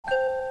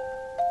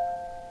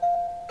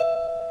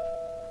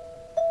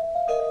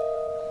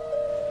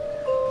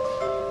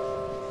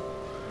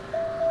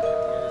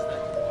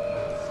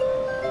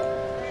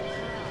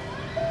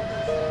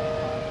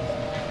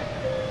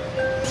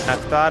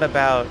thought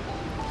about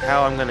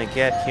how I'm going to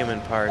get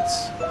human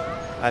parts.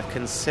 I've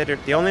considered...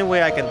 The only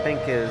way I can think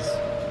is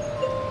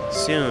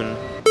soon.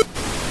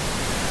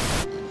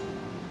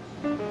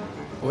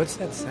 What's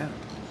that sound?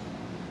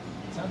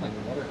 It sounds like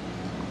water.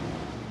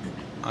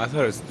 I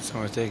thought it was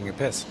someone was taking a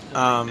piss.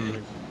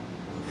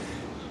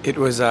 It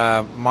was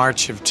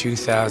March of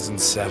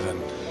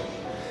 2007.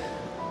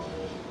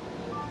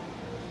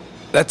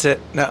 That's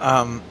it.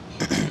 No,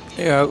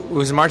 it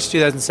was March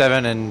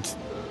 2007, and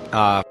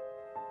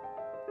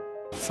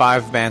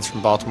 5 bands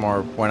from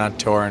Baltimore went on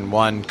tour in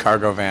one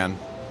cargo van.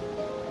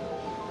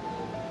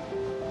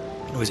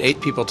 It was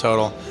 8 people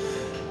total.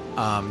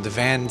 The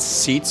van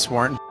seats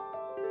weren't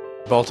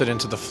bolted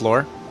into the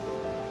floor,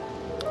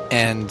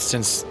 and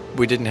since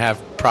we didn't have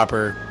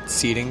proper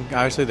seating,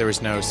 obviously there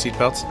was no seat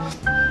belts.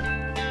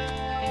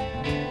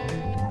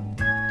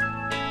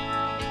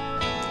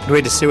 We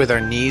had to sit with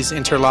our knees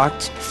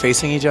interlocked,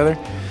 facing each other,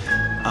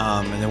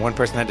 and then one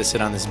person had to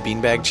sit on this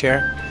beanbag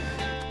chair.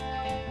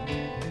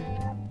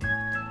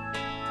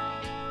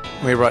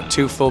 We brought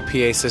 2 full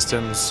PA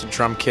systems,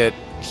 drum kit,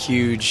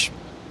 huge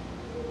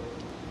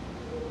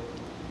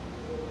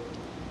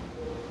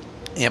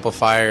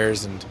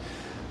amplifiers and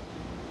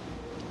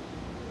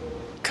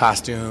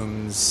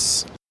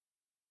costumes,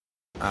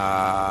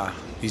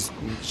 these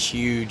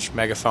huge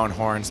megaphone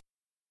horns.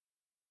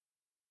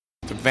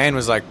 The van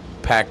was like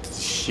packed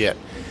as shit.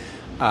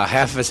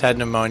 Half of us had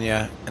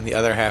pneumonia and the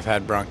other half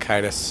had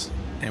bronchitis,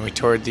 and we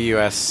toured the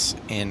U.S.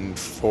 in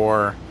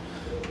 4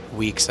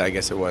 weeks, I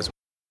guess it was.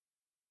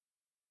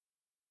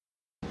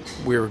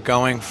 We were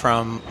going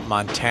from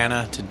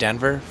Montana to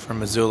Denver, from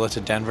Missoula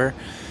to Denver,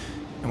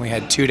 and we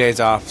had 2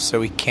 days off, so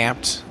we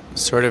camped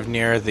sort of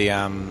near the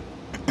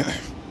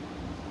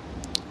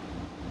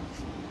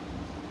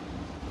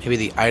maybe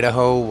the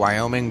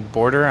Idaho-Wyoming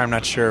border. I'm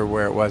not sure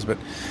where it was, but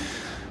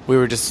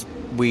we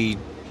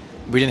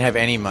didn't have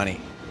any money.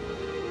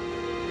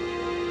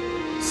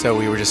 So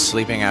we were just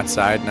sleeping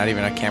outside, not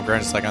even a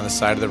campground, just like on the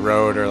side of the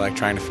road, or like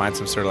trying to find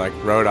some sort of like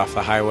road off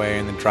the highway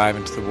and then drive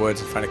into the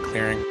woods and find a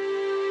clearing.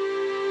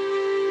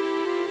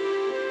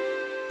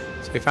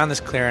 So we found this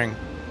clearing,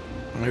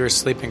 and we were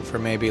sleeping for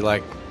maybe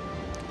like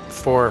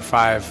 4 or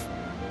 5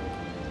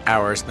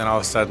 hours, and then all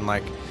of a sudden,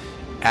 like,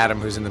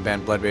 Adam, who's in the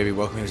band Blood Baby,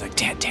 woke me. He was like,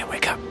 Dan,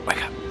 wake up,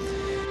 wake up.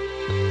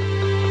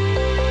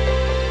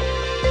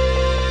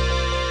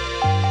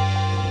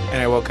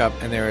 And I woke up,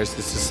 and there was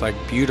this like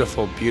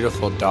beautiful,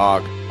 beautiful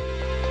dog,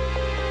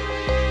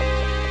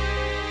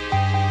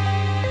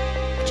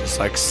 just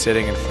like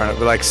sitting in front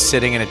of, like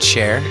sitting in a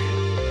chair.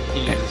 Can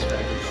you describe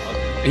your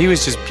dog? He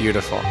was just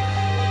beautiful.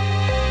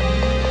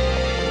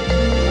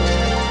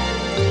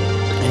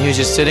 And he was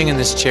just sitting in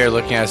this chair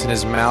looking at us, and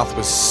his mouth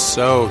was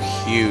so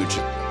huge.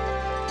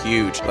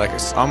 Like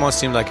it almost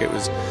seemed like it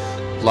was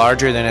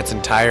larger than its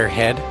entire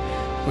head,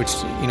 which,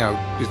 you know,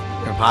 is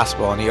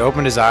impossible. And he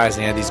opened his eyes,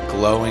 and he had these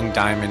glowing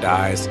diamond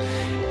eyes,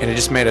 and it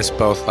just made us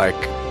both like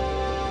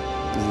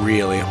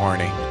really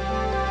horny.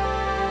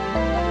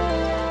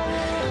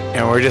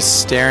 And we're just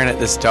staring at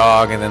this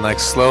dog, and then like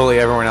slowly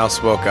everyone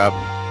else woke up,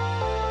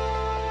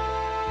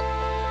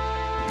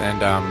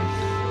 and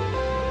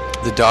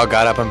the dog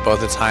got up on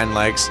both its hind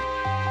legs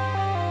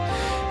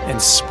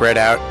and spread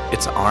out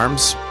its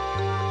arms,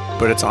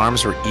 but its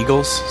arms were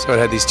eagles, so it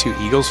had these 2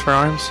 eagles for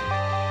arms.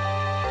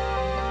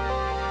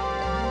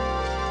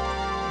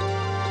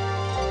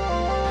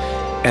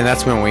 And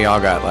that's when we all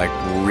got like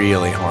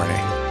really horny.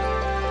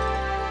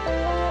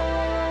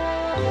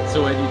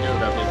 So what did you do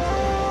about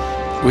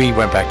it? We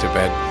went back to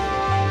bed.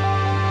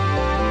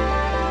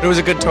 It was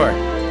a good tour.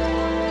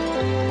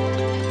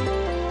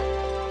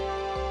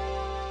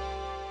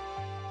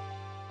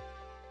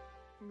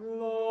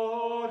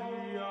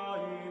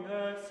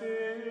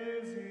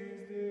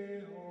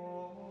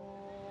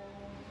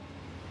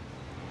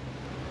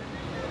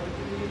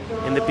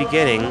 In the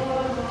beginning,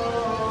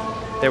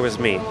 there was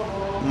me.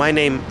 My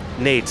name,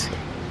 Nate,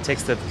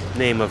 takes the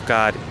name of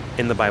God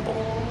in the Bible.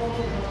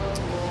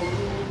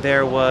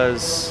 There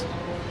was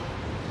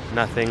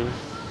nothing,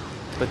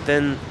 but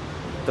then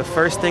the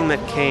first thing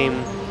that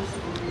came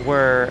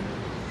were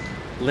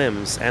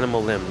limbs,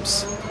 animal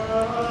limbs.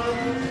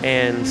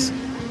 And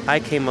I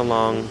came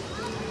along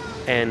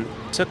and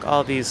took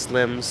all these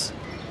limbs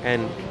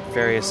and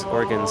various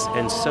organs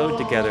and sewed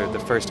together the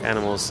first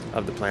animals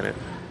of the planet.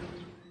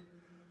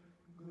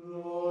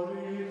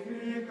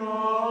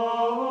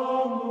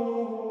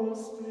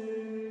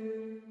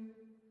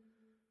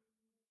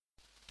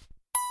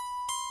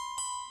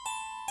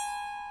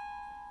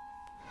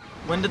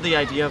 When did the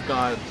idea of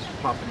God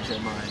pop into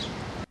your mind?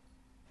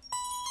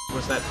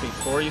 Was that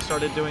before you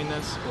started doing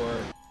this, or?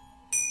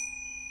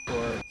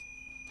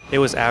 It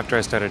was after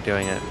I started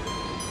doing it.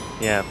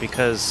 Yeah,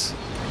 because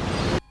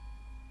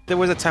there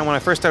was a time when I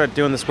first started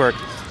doing this work,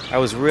 I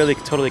was really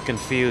totally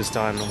confused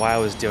on why I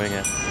was doing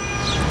it.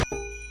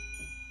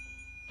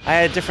 I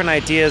had different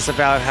ideas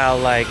about how,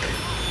 like,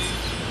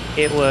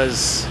 it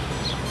was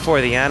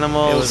for the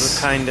animals. It was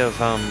kind of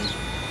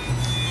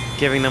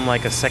giving them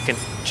like a second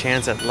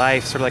chance at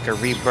life, sort of like a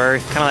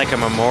rebirth, kind of like a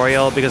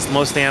memorial, because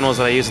most of the animals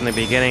that I used in the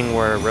beginning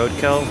were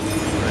roadkill.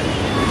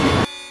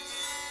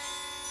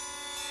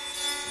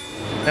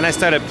 Then I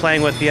started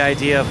playing with the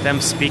idea of them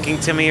speaking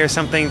to me or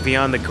something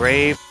beyond the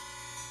grave.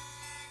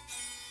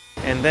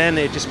 And then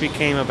it just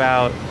became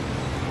about,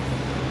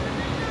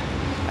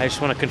 I just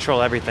want to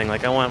control everything.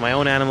 Like I want my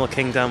own animal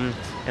kingdom,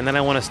 and then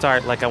I want to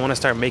start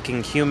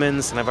making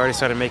humans, and I've already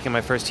started making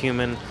my first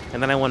human,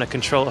 and then I just want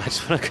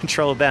to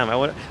control them. I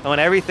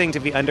want everything to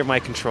be under my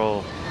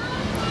control.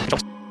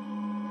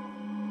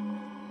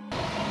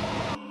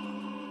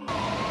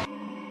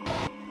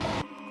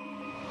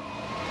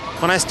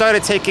 When I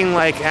started taking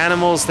like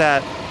animals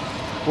that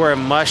were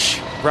mush,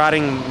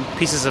 rotting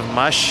pieces of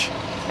mush,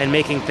 and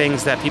making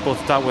things that people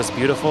thought was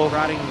beautiful,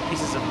 rotting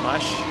pieces of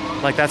mush,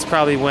 like that's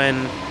probably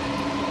when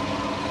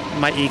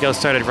my ego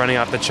started running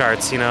off the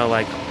charts,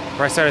 like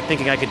where I started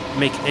thinking I could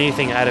make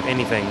anything out of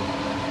anything. Do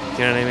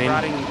you know what I mean?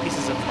 Rotting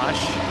pieces of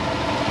mush.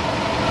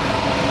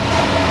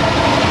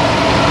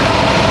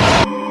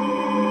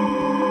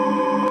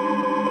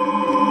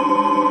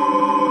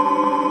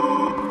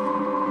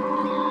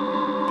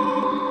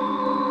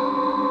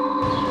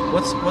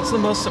 What's the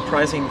most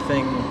surprising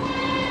thing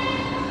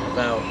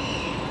about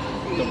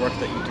the work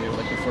that you do,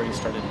 like when you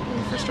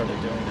first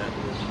started doing that?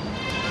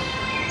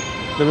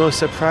 The most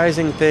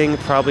surprising thing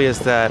probably is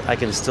that I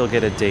can still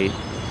get a date,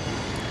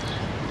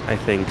 I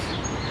think.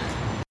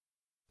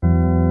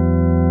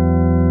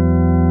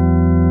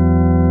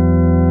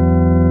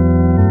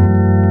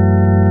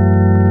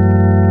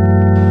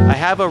 I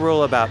have a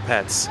rule about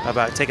pets,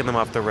 about taking them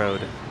off the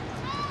road,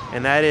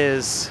 and that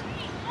is,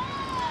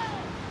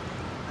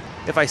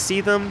 if I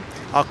see them,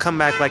 I'll come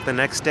back like the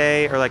next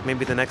day or like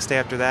maybe the next day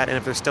after that, and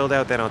if they're still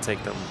there, then I'll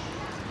take them.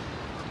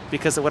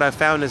 Because what I've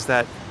found is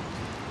that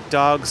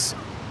dogs,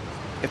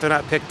 if they're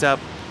not picked up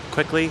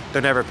quickly,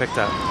 they're never picked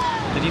up.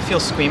 Did you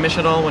feel squeamish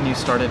at all when you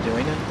started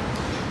doing it?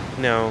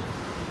 No,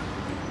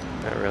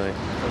 not really.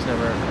 That was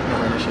never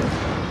an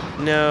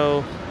issue?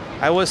 No,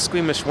 I was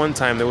squeamish one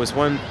time. There was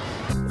one...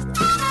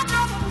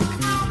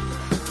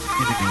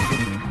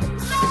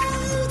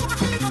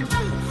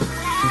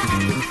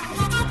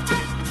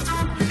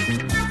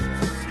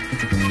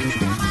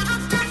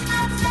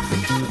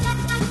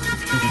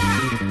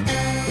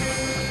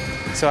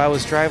 So I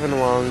was driving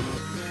along,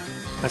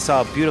 I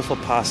saw a beautiful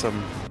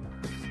possum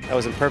that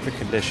was in perfect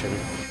condition.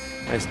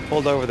 I just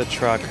pulled over the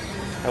truck,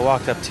 I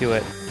walked up to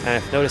it,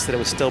 and I noticed that it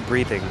was still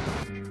breathing.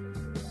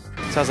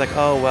 So I was like,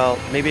 oh well,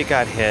 maybe it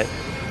got hit,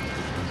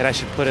 and I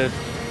should put it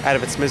out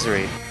of its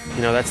misery.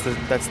 That's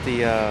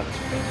the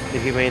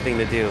humane thing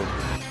to do.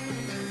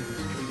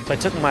 So I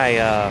took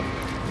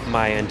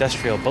my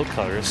industrial boat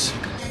colors.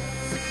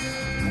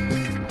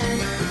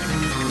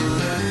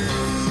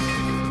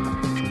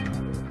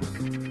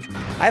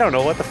 I don't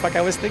know what the fuck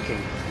I was thinking.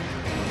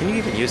 Can you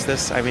even use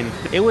this? I mean,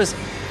 it was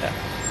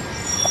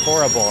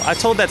horrible. I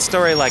told that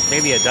story like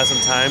maybe a dozen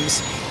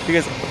times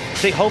because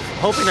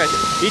hoping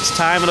that each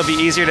time it'll be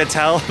easier to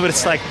tell, but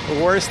it's like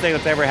the worst thing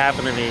that's ever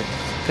happened to me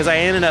because I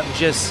ended up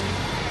just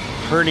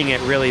hurting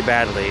it really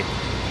badly,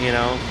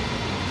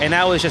 and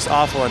that was just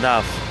awful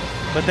enough.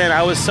 But then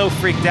I was so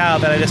freaked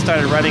out that I just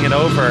started running it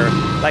over.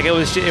 Like it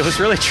was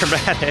really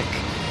traumatic.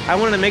 I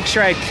wanted to make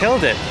sure I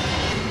killed it.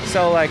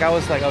 So I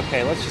was like,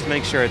 okay, let's just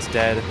make sure it's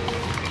dead.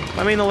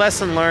 I mean, the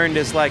lesson learned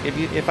is like,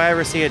 if I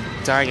ever see a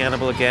dying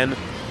animal again,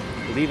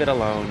 leave it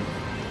alone.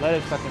 Let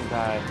it fucking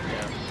die.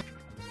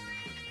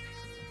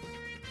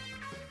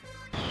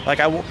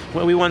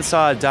 Yeah. We once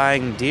saw a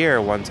dying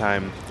deer one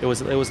time. It was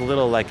a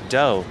little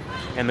doe,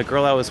 and the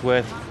girl I was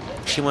with,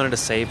 she wanted to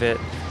save it,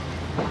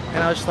 and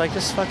I was just like,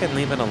 just fucking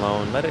leave it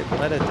alone. Let it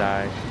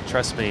die.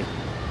 Trust me.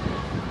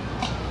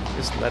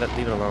 Just leave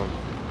it alone.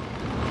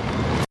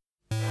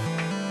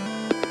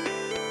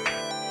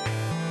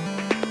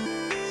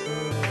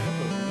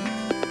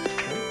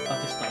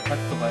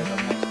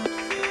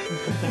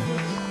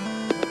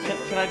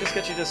 Can I just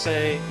get you to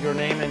say your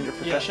name and your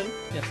profession?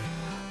 Yes.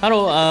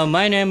 Hello,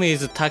 my name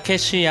is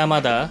Takeshi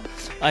Yamada.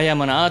 I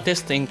am an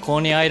artist in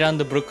Coney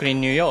Island, Brooklyn,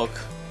 New York.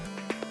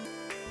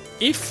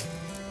 If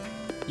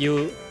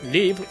you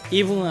leave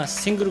even a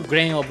single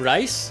grain of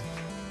rice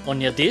on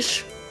your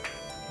dish,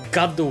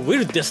 God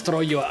will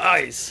destroy your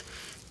eyes.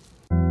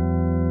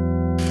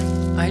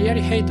 I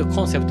really hate the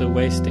concept of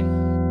wasting.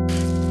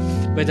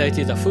 Whether it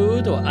is a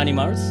food or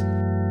animals,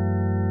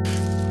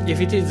 if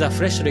it is a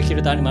freshly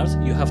killed animals,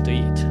 you have to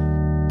eat.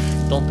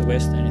 Don't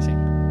waste anything,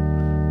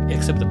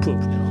 except the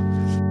poop,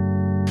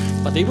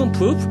 But even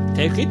poop,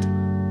 take it,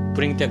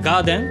 bring to the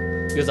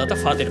garden, use that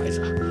as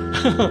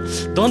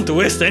fertilizer. Don't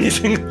waste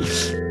anything.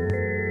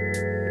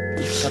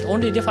 But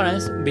only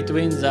difference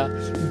between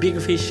the big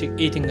fish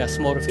eating a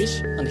small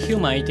fish and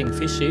human eating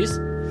fish is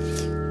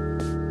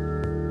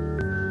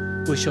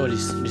we show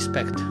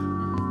respect.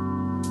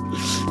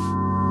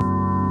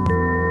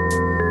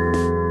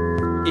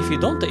 If you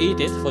don't eat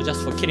it for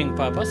killing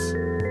purpose,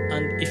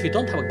 and if you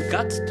don't have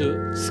guts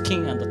to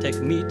skin and take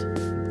meat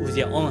with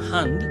your own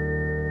hand,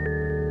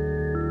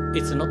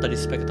 it's not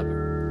respectable.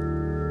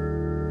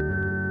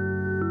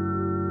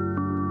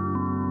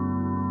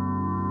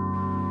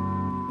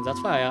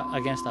 That's why I'm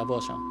against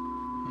abortion.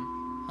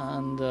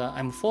 And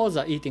I'm for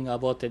the eating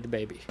aborted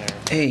baby.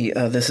 Hey,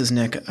 this is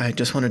Nick. I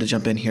just wanted to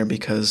jump in here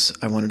because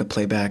I wanted to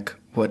play back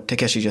what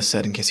Takeshi just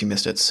said in case you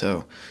missed it.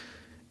 So,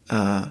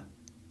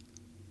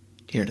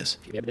 here it is.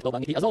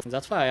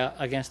 That's why I'm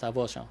against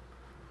abortion.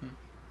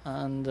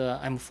 And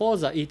I'm for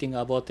the eating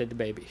aborted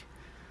baby.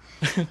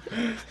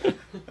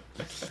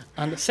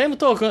 And same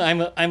token,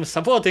 I'm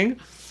supporting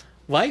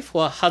wife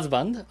or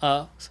husband,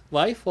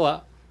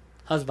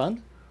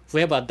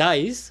 whoever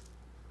dies,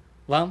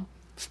 one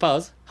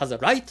spouse has a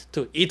right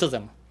to eat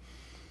them,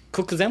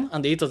 cook them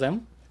and eat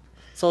them,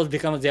 so it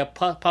becomes their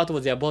part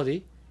of their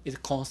body is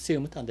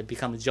consumed and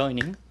becomes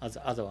joining as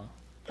the other one.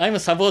 I'm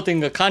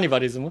supporting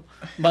cannibalism,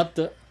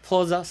 but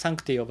for the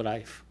sanctity of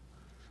life.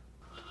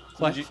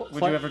 Would you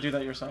ever do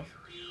that yourself?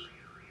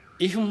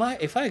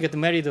 If I get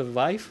married with a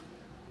wife,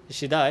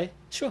 she die,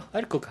 sure,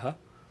 I'll cook her.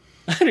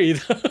 I'll eat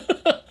her.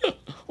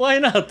 Why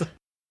not?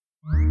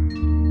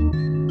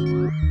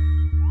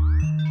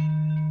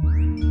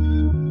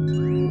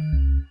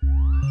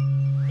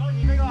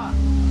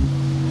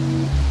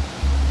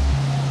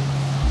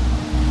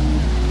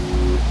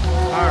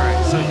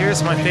 Alright, so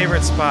here's my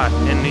favorite spot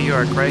in New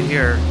York. Right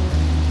here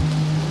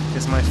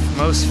is my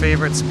most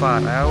favorite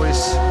spot. I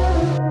always...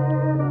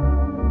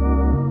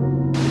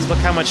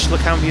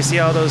 Look how you see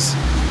all those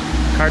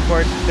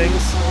cardboard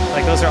things?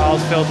 Like those are all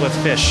filled with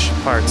fish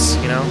parts,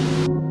 you know?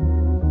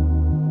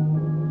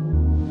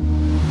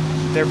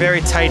 They're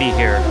very tidy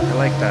here. I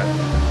like that.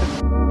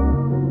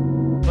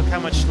 Look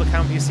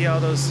how you see all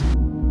those.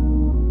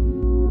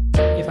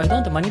 If I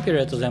don't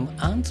manipulate them,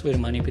 ants will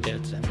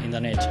manipulate them in the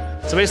nature.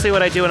 So basically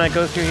what I do when I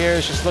go through here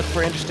is just look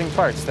for interesting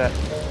parts that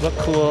look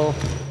cool.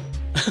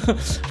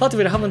 What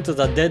will happen to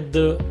the dead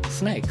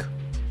snake?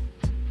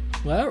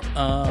 Well,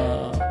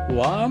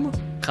 worm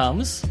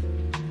comes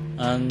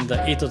and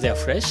eat their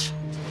flesh.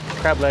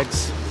 Crab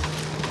legs.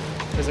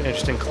 There's an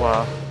interesting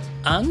claw.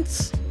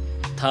 Ants,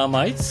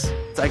 termites.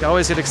 I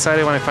always get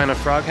excited when I find a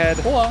frog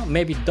head. Or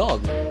maybe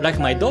dog. Like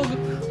my dog,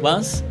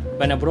 once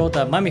when I brought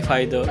a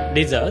mummified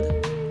lizard,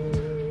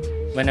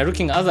 when I'm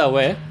looking other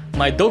way,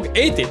 my dog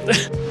ate it.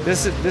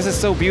 This is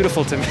so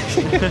beautiful to me.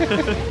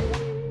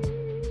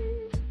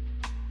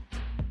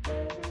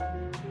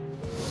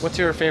 What's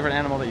your favorite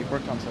animal that you've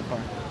worked on so far?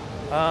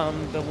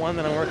 The one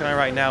that I'm working on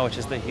right now, which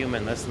is the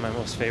human, that's my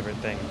most favorite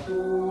thing.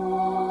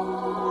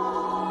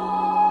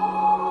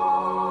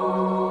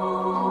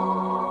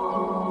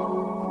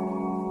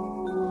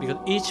 Because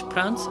each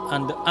plant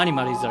and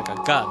animal is like a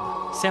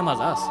god, same as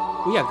us.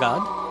 We are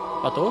god,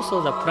 but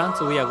also the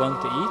plants we are going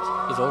to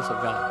eat is also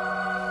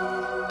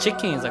god.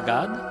 Chicken is a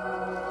god,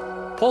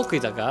 pork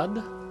is a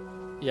god,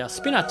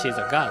 spinach is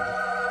a god.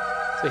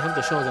 So you have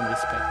to show them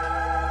respect.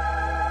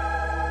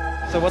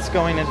 So what's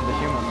going into the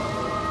human?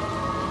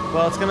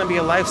 Well, it's going to be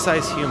a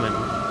life-size human.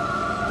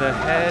 The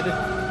head,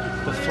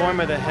 the form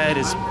of the head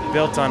is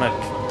built on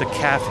the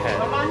calf head.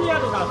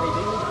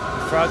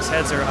 The frog's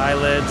heads are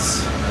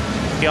eyelids.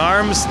 The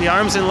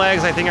arms and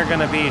legs, I think, are going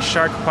to be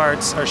shark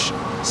parts or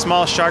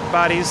small shark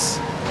bodies.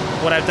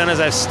 What I've done is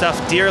I've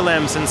stuffed deer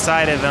limbs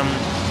inside of them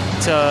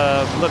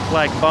to look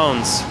like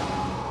bones.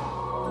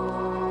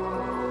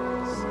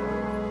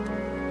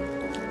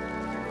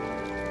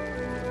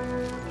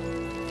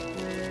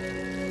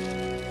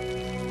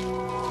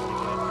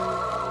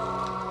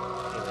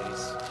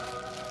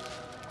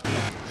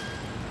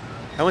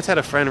 I once had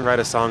a friend write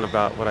a song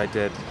about what I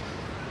did.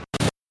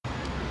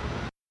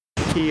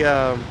 He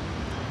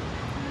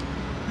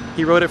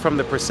wrote it from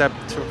the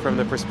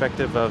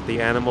perspective of the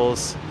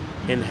animals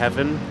in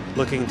heaven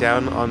looking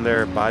down on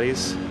their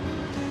bodies,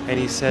 and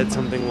he said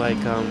something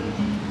like,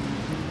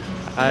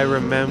 "I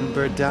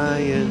remember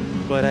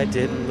dying, but I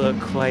didn't look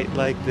quite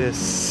like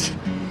this."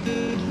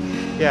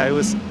 Yeah, it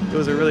was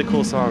a really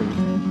cool song.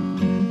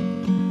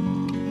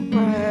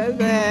 Where's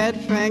that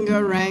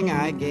finger ring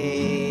I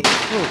gave?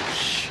 Oh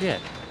shit!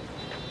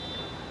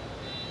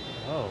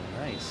 Oh,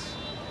 nice.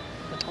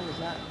 What the hell is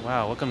that?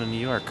 Wow, welcome to New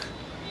York.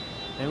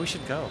 Maybe we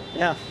should go.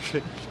 Yeah,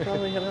 should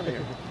probably head out of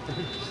here.